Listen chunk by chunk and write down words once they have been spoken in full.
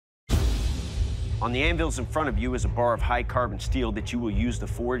On the anvils in front of you is a bar of high carbon steel that you will use to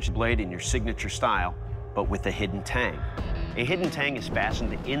forge the blade in your signature style, but with a hidden tang. A hidden tang is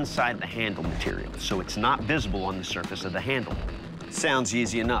fastened inside the handle material, so it's not visible on the surface of the handle. Sounds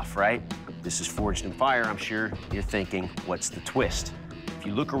easy enough, right? This is forged in fire. I'm sure you're thinking, what's the twist? If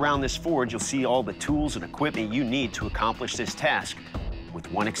you look around this forge, you'll see all the tools and equipment you need to accomplish this task,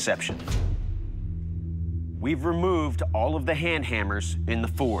 with one exception. We've removed all of the hand hammers in the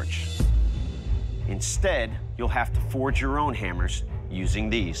forge. Instead, you'll have to forge your own hammers using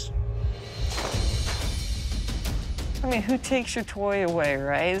these. I mean, who takes your toy away,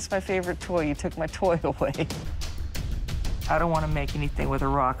 right? It's my favorite toy. You took my toy away. I don't want to make anything with a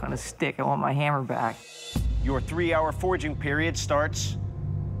rock on a stick. I want my hammer back. Your 3-hour forging period starts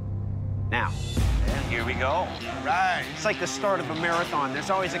now. And here we go. Right. It's like the start of a marathon. There's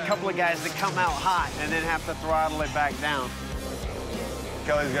always a couple of guys that come out hot and then have to throttle it back down.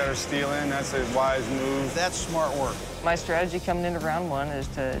 Kelly's got her steel in. That's a wise move. That's smart work. My strategy coming into round one is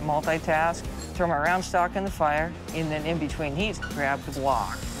to multitask, throw my round stock in the fire, and then in between heats, grab the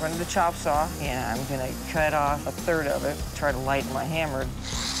block. Run to the chop saw, and I'm gonna cut off a third of it, try to lighten my hammer.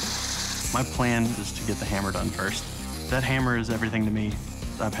 My plan is to get the hammer done first. That hammer is everything to me.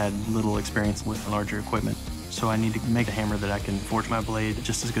 I've had little experience with larger equipment, so I need to make a hammer that I can forge my blade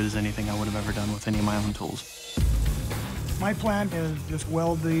just as good as anything I would have ever done with any of my own tools. My plan is just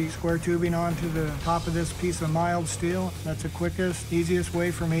weld the square tubing onto the top of this piece of mild steel. That's the quickest, easiest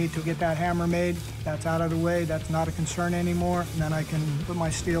way for me to get that hammer made. That's out of the way. That's not a concern anymore. And then I can put my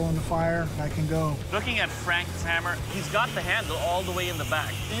steel in the fire and I can go. Looking at Frank's hammer, he's got the handle all the way in the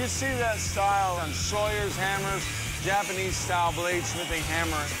back. You see that style on Sawyer's hammers, Japanese-style bladesmithing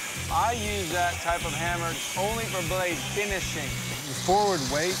hammer. I use that type of hammer only for blade finishing. The forward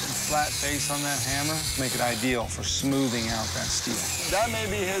weight and flat face on that hammer make it ideal for smoothing out that steel. That may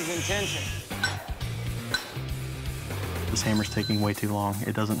be his intention. This hammer's taking way too long.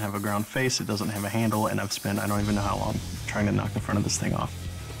 It doesn't have a ground face, it doesn't have a handle, and I've spent I don't even know how long trying to knock the front of this thing off.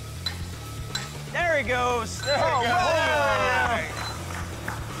 There he goes. There he goes. Right.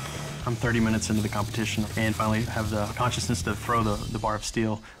 I'm 30 minutes into the competition and finally have the consciousness to throw the bar of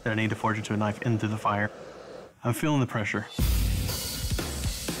steel that I need to forge into a knife into the fire. I'm feeling the pressure.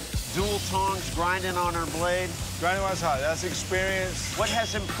 Dual tongs grinding on her blade. Grinding while it's hot, that's experience. What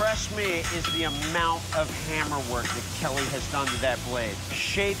has impressed me is the amount of hammer work that Kelly has done to that blade.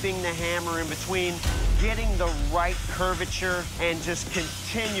 Shaping the hammer in between, getting the right curvature, and just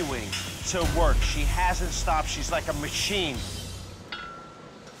continuing to work. She hasn't stopped. She's like a machine.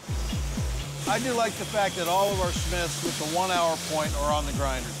 I do like the fact that all of our smiths with the 1 hour point are on the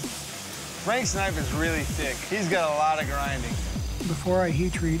grinder. Frank's knife is really thick. He's got a lot of grinding. Before I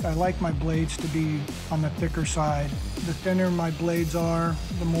heat treat, I like my blades to be on the thicker side. The thinner my blades are,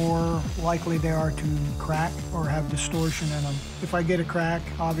 the more likely they are to crack or have distortion in them. If I get a crack,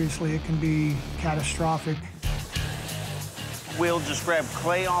 obviously it can be catastrophic. We'll just grab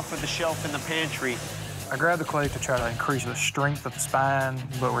clay off of the shelf in the pantry. I grab the clay to try to increase the strength of the spine,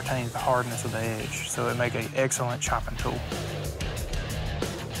 but retain the hardness of the edge, so it makes an excellent chopping tool.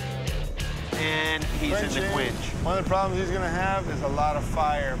 And he's in the quench. One of the problems he's gonna have is a lot of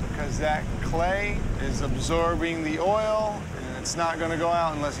fire because that clay is absorbing the oil and it's not gonna go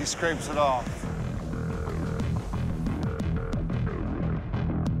out unless he scrapes it off.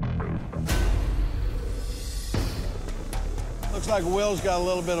 Looks like Will's got a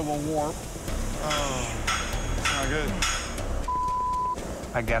little bit of a warp. Oh, it's not good.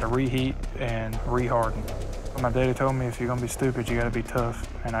 I got to reheat and reharden. My daddy told me if you're gonna be stupid, you gotta be tough.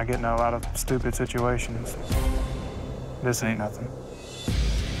 And I get in a lot of stupid situations. This ain't nothing.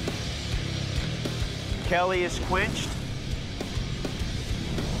 Kelly is quenched.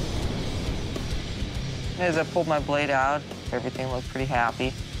 As I pulled my blade out, everything looked pretty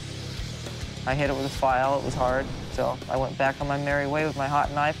happy. I hit it with a file. It was hard, so I went back on my merry way with my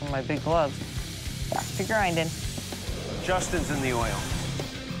hot knife and my big gloves. Back to grinding. Justin's in the oil.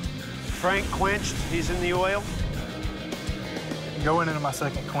 Frank quenched, he's in the oil. Going into my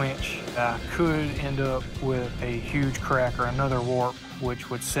second quench, I could end up with a huge crack or another warp, which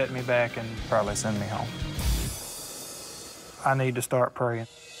would set me back and probably send me home. I need to start praying.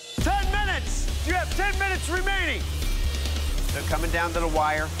 10 minutes! You have 10 minutes remaining! They're coming down to the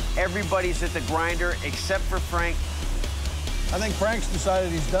wire. Everybody's at the grinder except for Frank. I think Frank's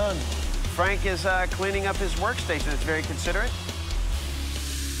decided he's done. Frank is cleaning up his workstation. It's very considerate.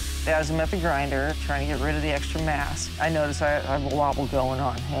 As I'm at the grinder, trying to get rid of the extra mass, I notice I have a wobble going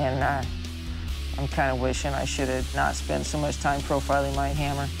on, and I'm kind of wishing I should have not spent so much time profiling my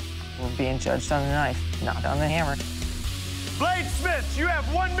hammer. We're being judged on the knife, not on the hammer. Bladesmiths, you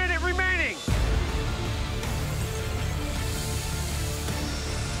have 1 minute remaining.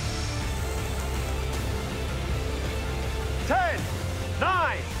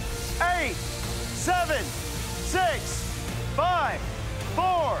 7, 6, 5,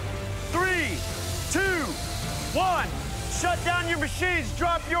 4, 3, 2, 1. Shut down your machines,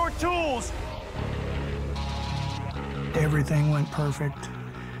 drop your tools. Everything went perfect.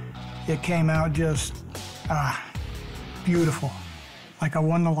 It came out just, beautiful. Like I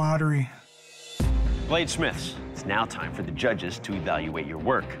won the lottery. Bladesmiths, it's now time for the judges to evaluate your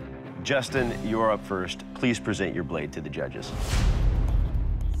work. Justin, you're up first. Please present your blade to the judges.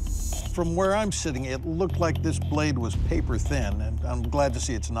 From where I'm sitting, it looked like this blade was paper thin, and I'm glad to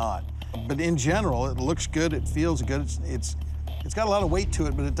see it's not. But in general, it looks good, it feels good. It's got a lot of weight to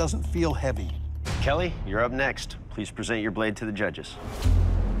it, but it doesn't feel heavy. Kelly, you're up next. Please present your blade to the judges.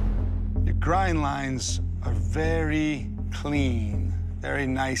 Your grind lines are very clean, very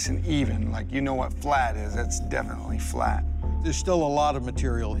nice and even. Like, you know what flat is. That's definitely flat. There's still a lot of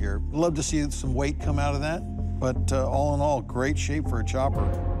material here. Love to see some weight come out of that, but all in all, great shape for a chopper.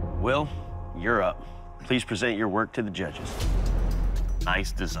 Will, you're up. Please present your work to the judges.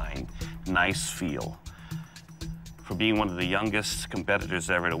 Nice design, nice feel. For being one of the youngest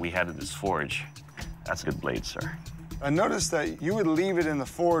competitors ever that we had at this forge, that's a good blade, sir. I noticed that you would leave it in the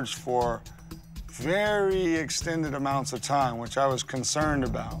forge for very extended amounts of time, which I was concerned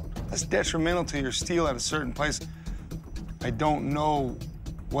about. That's detrimental to your steel at a certain place. I don't know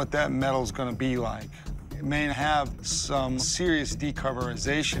what that metal's gonna be like. It may have some serious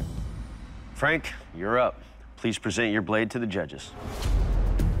decarburization. Frank, you're up. Please present your blade to the judges.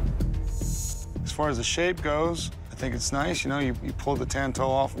 As far as the shape goes, I think it's nice. You know, you pulled the tanto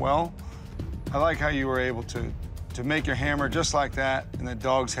off well. I like how you were able to make your hammer just like that in the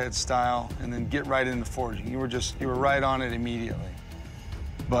dog's head style and then get right into forging. You were right on it immediately.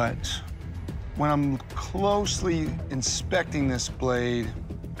 But when I'm closely inspecting this blade,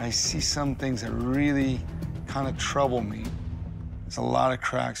 I see some things that really kind of trouble me. There's a lot of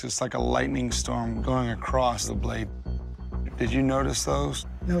cracks. It's like a lightning storm going across the blade. Did you notice those?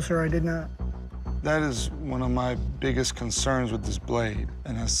 No, sir, I did not. That is one of my biggest concerns with this blade,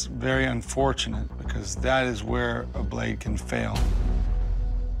 and it's very unfortunate because that is where a blade can fail.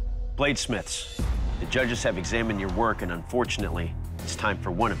 Bladesmiths, the judges have examined your work, and unfortunately, it's time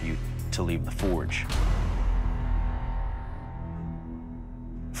for one of you to leave the forge.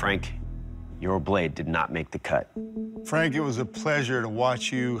 Frank, your blade did not make the cut. Frank, it was a pleasure to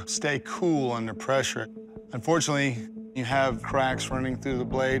watch you stay cool under pressure. Unfortunately, you have cracks running through the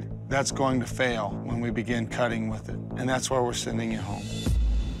blade. That's going to fail when we begin cutting with it, and that's why we're sending you home.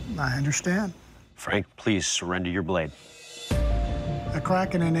 I understand. Frank, please surrender your blade. A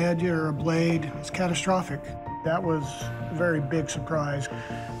crack in an edge or a blade is catastrophic. That was a very big surprise.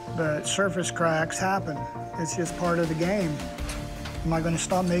 But surface cracks happen. It's just part of the game. Am I going to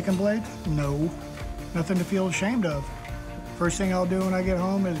stop making blades? No. Nothing to feel ashamed of. First thing I'll do when I get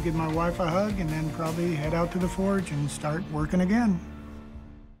home is give my wife a hug and then probably head out to the forge and start working again.